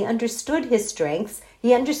was. He understood his strengths.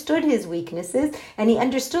 He understood his weaknesses. And he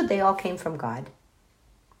understood they all came from God.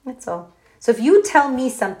 That's all. So if you tell me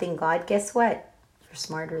something, God, guess what? You're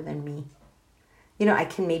smarter than me. I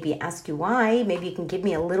can maybe ask you why. Maybe you can give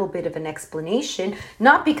me a little bit of an explanation.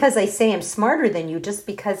 Not because I say I'm smarter than you, just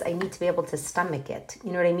because I need to be able to stomach it.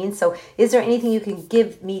 You know what I mean? So is there anything you can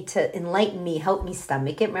give me to enlighten me, help me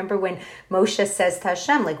stomach it? Remember when Moshe says to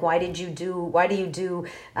Hashem, like, why do you do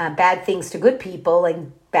bad things to good people?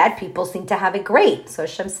 And bad people seem to have it great. So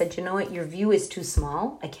Hashem said, you know what? Your view is too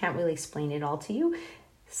small. I can't really explain it all to you.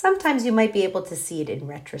 Sometimes you might be able to see it in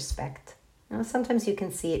retrospect. Sometimes you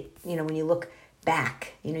can see it, when you look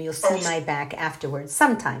back, you'll see my back afterwards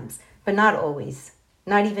sometimes, but not always,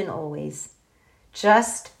 not even always.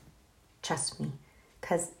 Just trust me,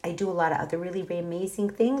 because I do a lot of other really, really amazing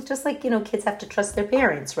things. Just like, kids have to trust their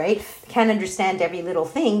parents, right? They can't understand every little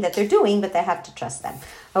thing that they're doing, but they have to trust them.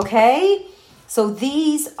 Okay, so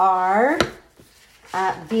these are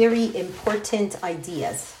very important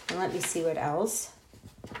ideas. And let me see what else.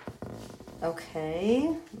 Okay,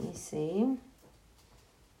 let me see.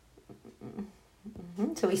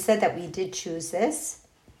 So we said that we did choose this.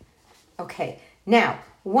 Okay, now,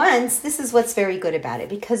 this is what's very good about it,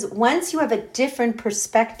 because once you have a different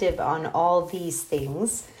perspective on all these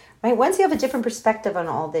things, right? Once you have a different perspective on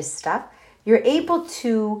all this stuff, you're able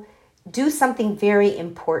to do something very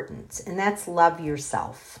important, and that's love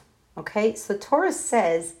yourself. Okay, so Torah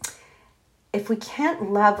says, if we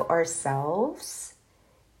can't love ourselves,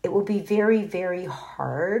 it will be very, very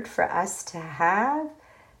hard for us to have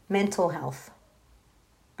mental health.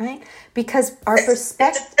 Right? Because our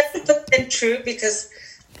perspective... That's true, because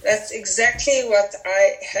that's exactly what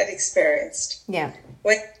I had experienced. Yeah.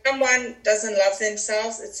 When someone doesn't love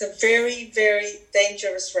themselves, it's a very, very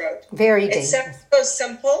dangerous road. Very dangerous. It sounds so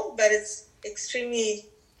simple, but it's extremely...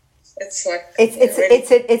 It's like... It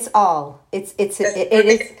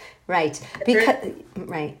is... Right.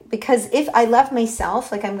 Because if I love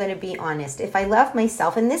myself, like, I'm going to be honest, if I love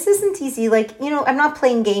myself, and this isn't easy, like, I'm not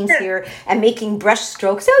playing games here and making brush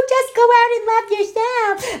strokes. So just go out and love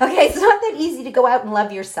yourself. Okay, it's not that easy to go out and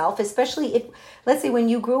love yourself, especially if, let's say, when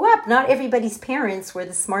you grew up, not everybody's parents were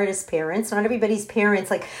the smartest parents. Not everybody's parents,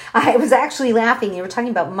 like, I was actually laughing. You were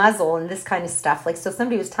talking about muzzle and this kind of stuff. Like, so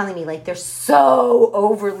somebody was telling me, like, they're so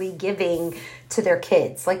overly giving to their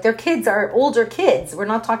kids. Like, their kids are older kids. We're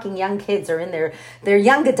not talking young kids, or in they're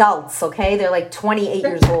young adults, okay? They're like 28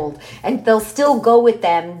 years old, and they'll still go with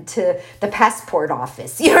them to the passport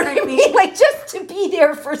office. You know what I mean? Like, just to be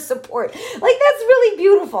there for support. Like, that's really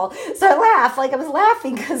beautiful. So I laugh. Like, I was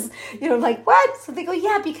laughing because, like, what? So they go,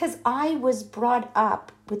 yeah, because I was brought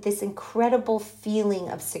up with this incredible feeling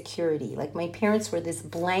of security. Like, my parents were this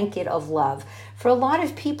blanket of love. For a lot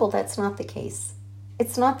of people, that's not the case.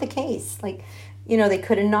 It's not the case. Like, they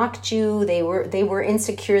could have knocked you. They were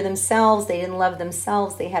insecure themselves. They didn't love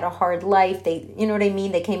themselves. They had a hard life. You know what I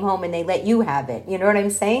mean? They came home and they let you have it. You know what I'm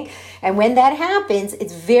saying? And when that happens,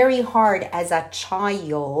 it's very hard as a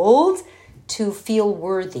child to feel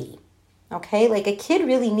worthy. Okay? Like, a kid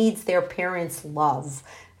really needs their parents' love.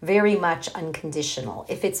 Very much unconditional.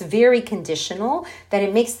 If it's very conditional, then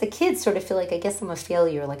it makes the kids sort of feel like, I guess I'm a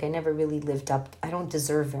failure, like I never really lived up, I don't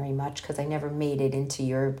deserve very much because I never made it into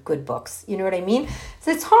your good books. You know what I mean? So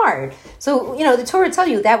it's hard. So, the Torah tell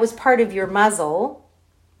you that was part of your muzzle,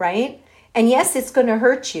 right? And yes, it's going to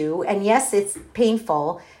hurt you, and yes, it's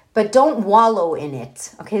painful, but don't wallow in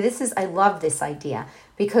it. Okay, I love this idea,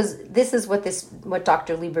 because this is what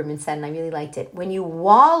Dr. Lieberman said, and I really liked it. When you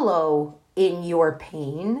wallow in your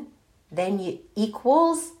pain, then you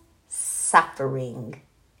equals suffering.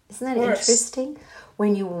 Isn't that interesting?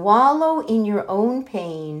 When you wallow in your own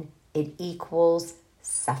pain, it equals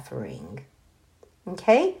suffering.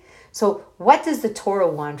 Okay? So what does the Torah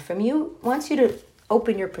want from you? It wants you to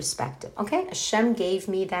open your perspective. Okay? Hashem gave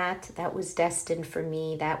me that. That was destined for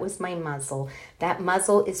me. That was my muzzle. That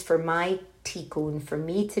muzzle is for my tikkun, for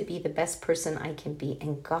me to be the best person I can be.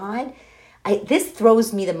 And God, this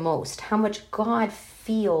throws me the most, how much God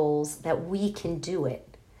feels that we can do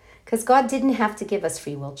it. Because God didn't have to give us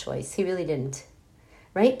free will choice. He really didn't.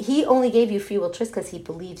 Right? He only gave you free will choice because he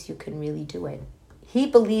believes you can really do it. He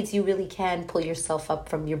believes you really can pull yourself up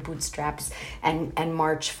from your bootstraps and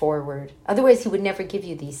march forward. Otherwise, he would never give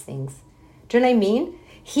you these things. Do you know what I mean?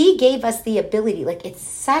 He gave us the ability, like, it's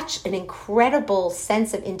such an incredible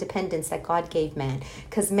sense of independence that God gave man.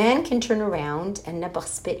 Because man can turn around and never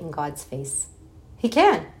spit in God's face. He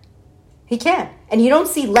can. He can. And you don't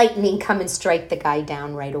see lightning come and strike the guy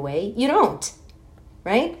down right away. You don't.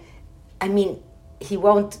 Right? I mean, he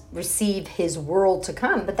won't receive his world to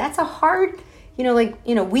come. But that's a hard,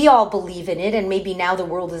 we all believe in it. And maybe now the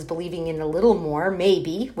world is believing in it a little more,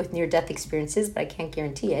 maybe, with near-death experiences. But I can't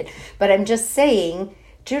guarantee it. But I'm just saying,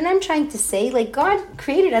 Do you know what I'm trying to say? Like, God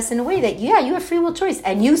created us in a way that, yeah, you have free will choice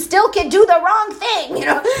and you still can do the wrong thing, you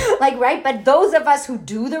know? Like, right? But those of us who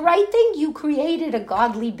do the right thing, you created a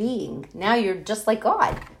godly being. Now you're just like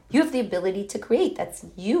God. You have the ability to create. That's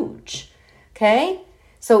huge. Okay?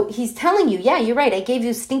 So he's telling you, yeah, you're right. I gave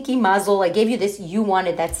you stinky mazel. I gave you this. You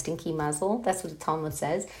wanted that stinky mazel. That's what the Talmud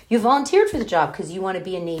says. You volunteered for the job because you want to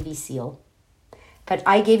be a Navy SEAL. But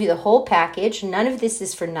I gave you the whole package. None of this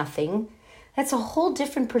is for nothing. That's a whole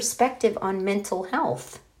different perspective on mental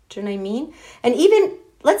health. Do you know what I mean? And even,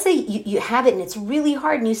 let's say you have it and it's really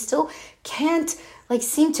hard and you still can't like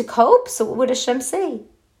seem to cope. So what would Hashem say?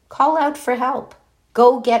 Call out for help.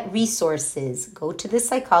 Go get resources. Go to the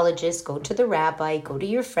psychologist. Go to the rabbi. Go to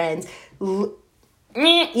your friends. You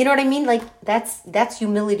know what I mean? Like that's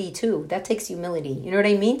humility too. That takes humility. You know what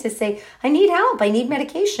I mean? To say, I need help. I need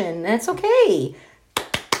medication. That's okay.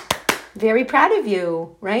 Very proud of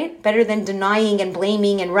you, right? Better than denying and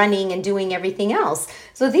blaming and running and doing everything else.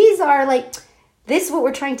 So these are like, this is what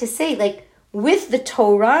we're trying to say. Like with the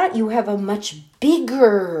Torah, you have a much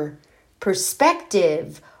bigger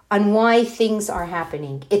perspective on why things are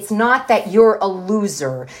happening. It's not that you're a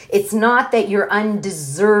loser. It's not that you're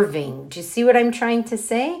undeserving. Do you see what I'm trying to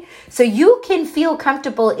say? So you can feel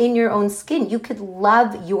comfortable in your own skin. You could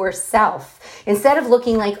love yourself. Instead of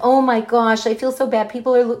looking like, oh my gosh, I feel so bad.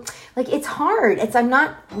 People are like, it's hard. I'm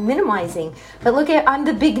not minimizing. But look at, I'm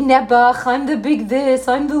the big nebuch. I'm the big this.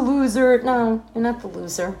 I'm the loser. No, you're not the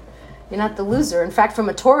loser. You're not the loser. In fact, from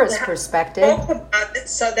a Torah's perspective. Talk about it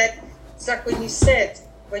so that it's like when you said,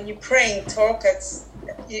 when you're praying,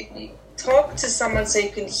 you talk to someone so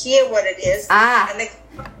you can hear what it is and they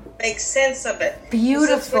can make sense of it.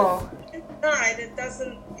 Beautiful. Inside, it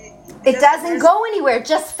doesn't go anywhere. It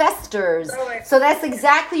just festers. So that's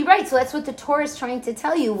exactly right. So that's what the Torah is trying to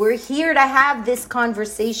tell you. We're here to have this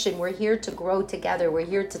conversation. We're here to grow together. We're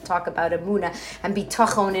here to talk about Emunah and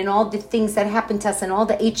bitachon and all the things that happen to us and all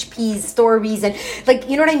the HPs, stories. And like,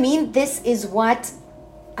 you know what I mean? This is what...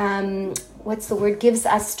 what's the word? Gives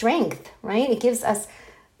us strength, right? It gives us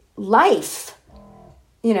life,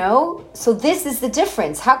 you know? So this is the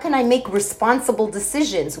difference. How can I make responsible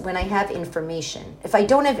decisions when I have information? If I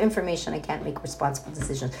don't have information, I can't make responsible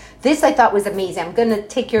decisions. This I thought was amazing. I'm going to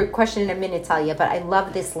take your question in a minute, Talia, but I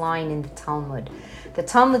love this line in the Talmud. The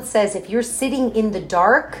Talmud says, if you're sitting in the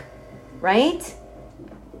dark, right?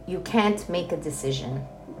 You can't make a decision.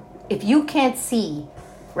 If you can't see,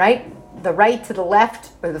 right? The right to the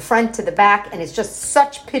left or the front to the back, and it's just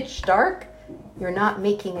such pitch dark, you're not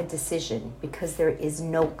making a decision because there is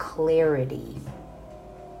no clarity.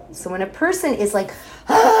 So when a person is like,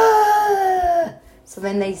 so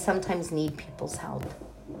then they sometimes need people's help,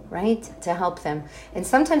 right? To help them. And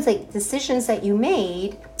sometimes like decisions that you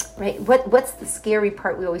made, right? What's the scary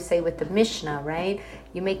part we always say with the Mishnah, right?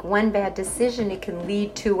 You make one bad decision, it can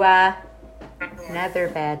lead to another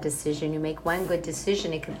bad decision. You make one good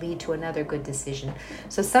decision, it could lead to another good decision.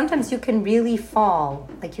 So sometimes you can really fall.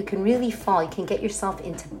 You can get yourself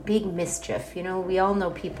into big mischief. You know, we all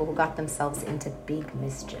know people who got themselves into big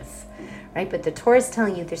mischief, right? But the Torah is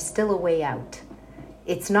telling you there's still a way out.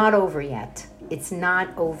 It's not over yet. It's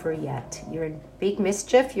not over yet. You're in big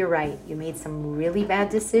mischief, you're right. You made some really bad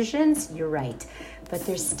decisions, you're right. But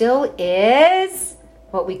there still is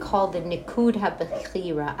what we call the Nikud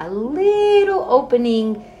HaBechira, a little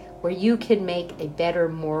opening where you can make a better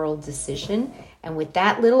moral decision. And with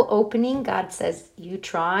that little opening, God says, you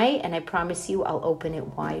try, and I promise you, I'll open it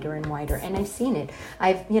wider and wider. And I've seen it.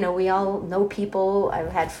 We all know people,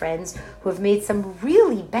 I've had friends who have made some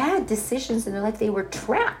really bad decisions in their life. They were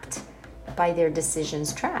trapped by their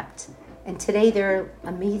decisions, And today they're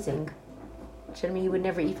amazing. Do you know what I mean? You would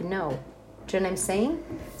never even know. Do you know what I'm saying?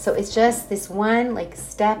 So it's just this one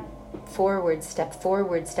step forward.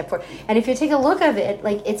 And if you take a look at it,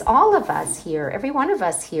 it's all of us here, every one of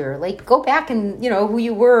us here. Go back and, who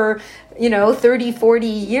you were, 30, 40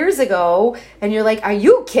 years ago. And you're like, are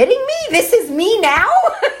you kidding me? This is me now?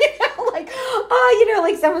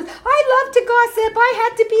 Someone's, I love to gossip. I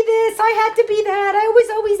had to be this. I had to be that. I was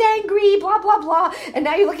always angry, blah, blah, blah. And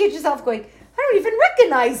now you look at yourself going, I don't even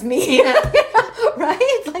recognize me, right?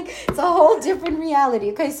 It's a whole different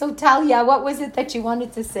reality. Okay, so Talia, what was it that you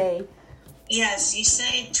wanted to say? Yes, you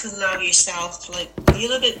say to love yourself. A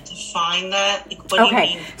little bit define that. What do you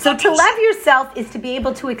mean? So to love yourself is to be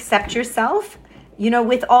able to accept yourself,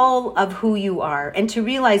 with all of who you are, and to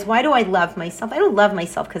realize, why do I love myself? I don't love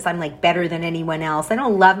myself because I'm better than anyone else. I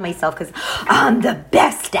don't love myself because I'm the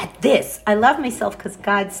best at this. I love myself because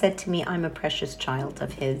God said to me, I'm a precious child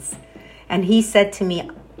of His. And He said to me,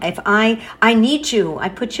 If I need you, I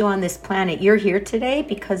put you on this planet. You're here today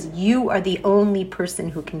because you are the only person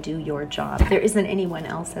who can do your job. There isn't anyone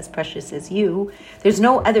else as precious as you. There's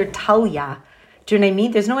no other Talia. Do you know what I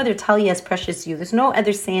mean? There's no other Talia as precious as you. There's no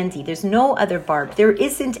other Sandy. There's no other Barb. There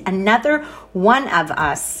isn't another one of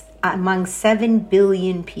us among 7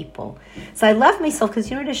 billion people. So I love myself because,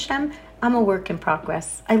 you know what, Hashem? I'm a work in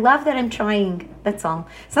progress. I love that I'm trying. That's all.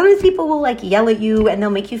 Sometimes people will like yell at you and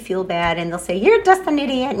they'll make you feel bad and they'll say, you're just an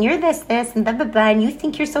idiot and you're this, and blah, blah, blah, and you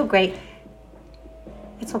think you're so great.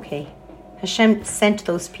 It's okay. Hashem sent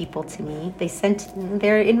those people to me.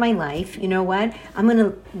 They're in my life. You know what? I'm going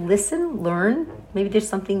to listen, learn. Maybe there's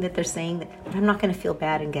something that they're saying, but I'm not going to feel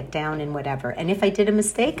bad and get down and whatever. And if I did a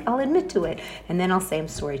mistake, I'll admit to it. And then I'll say I'm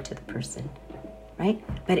sorry to the person. Right?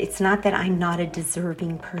 But it's not that I'm not a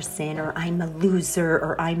deserving person or I'm a loser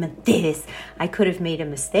or I'm a this. I could have made a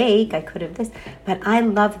mistake. I could have this. But I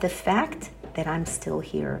love the fact that I'm still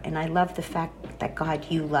here. And I love the fact that, God,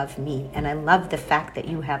 you love me. And I love the fact that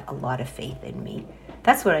you have a lot of faith in me.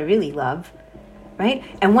 That's what I really love. Right?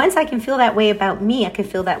 And once I can feel that way about me, I can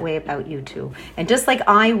feel that way about you too. And just like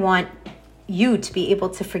I want you to be able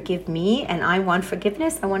to forgive me and I want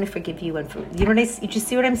forgiveness, I want to forgive you. And you know what you just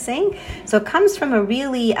see what I'm saying? So it comes from a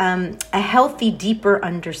really a healthy, deeper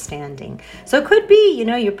understanding. So it could be, you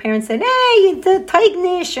know, your parents said, hey, the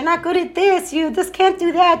tightness, you're not good at this, you just can't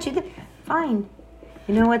do that. Fine.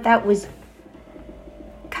 You know what? That was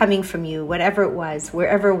coming from you, whatever it was,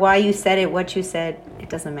 wherever, why you said it, what you said, it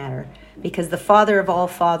doesn't matter. Because the father of all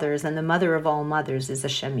fathers and the mother of all mothers is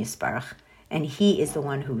Hashem Yisparach. And he is the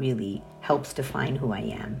one who really helps define who I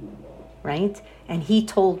am, right? And he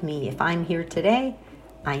told me if I'm here today,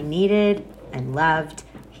 I needed and loved.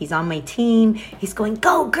 He's on my team. He's going,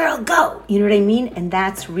 go, girl, go. You know what I mean? And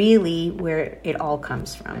that's really where it all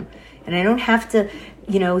comes from. And I don't have to,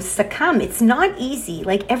 you know, succumb. It's not easy.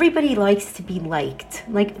 Like, everybody likes to be liked.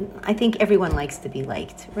 Like, I think everyone likes to be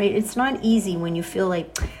liked, right? It's not easy when you feel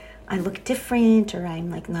like I look different, or I'm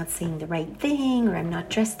like not saying the right thing, or I'm not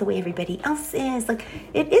dressed the way everybody else is. Like,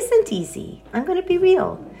 it isn't easy. I'm going to be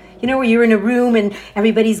real. You know, where you're in a room and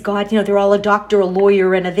everybody's got, you know, they're all a doctor, a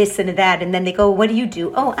lawyer, and a this and a that. And then they go, what do you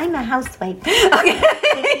do? Oh, I'm a housewife. Okay.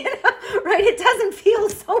 You know, right? It doesn't feel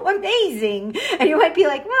so amazing. And you might be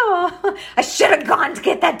like, oh, I should have gone to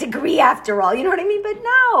get that degree after all. You know what I mean? But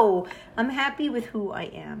no, I'm happy with who I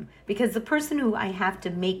am. Because the person who I have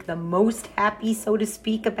to make the most happy, so to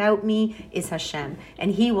speak, about me is Hashem.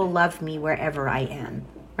 And he will love me wherever I am.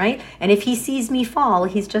 Right? And if he sees me fall,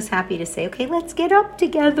 he's just happy to say, okay, let's get up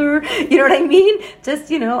together. You know what I mean? Just,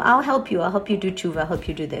 you know, I'll help you. I'll help you do tshuva. I'll help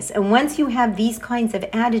you do this. And once you have these kinds of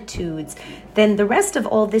attitudes, then the rest of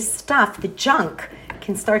all this stuff, the junk,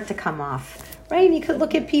 can start to come off. Right? You could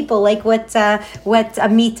look at people like what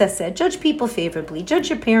Amita said. Judge people favorably. Judge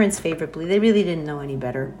your parents favorably. They really didn't know any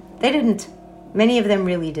better. They didn't. Many of them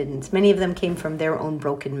really didn't. Many of them came from their own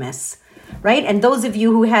broken mess. Right? And those of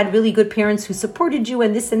you who had really good parents who supported you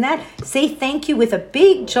and this and that, say thank you with a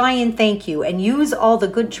big, giant thank you, and use all the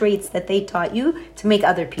good traits that they taught you to make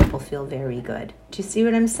other people feel very good. Do you see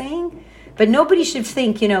what I'm saying? But nobody should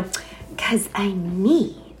think, you know, because I'm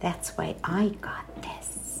me, that's why I got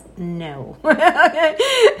this. No.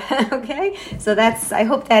 Okay? So I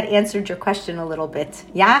hope that answered your question a little bit.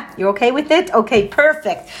 Yeah? You're okay with it? Okay,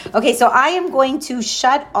 perfect. Okay, so I am going to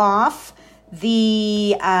shut off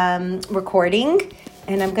the recording,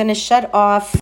 and I'm going to shut off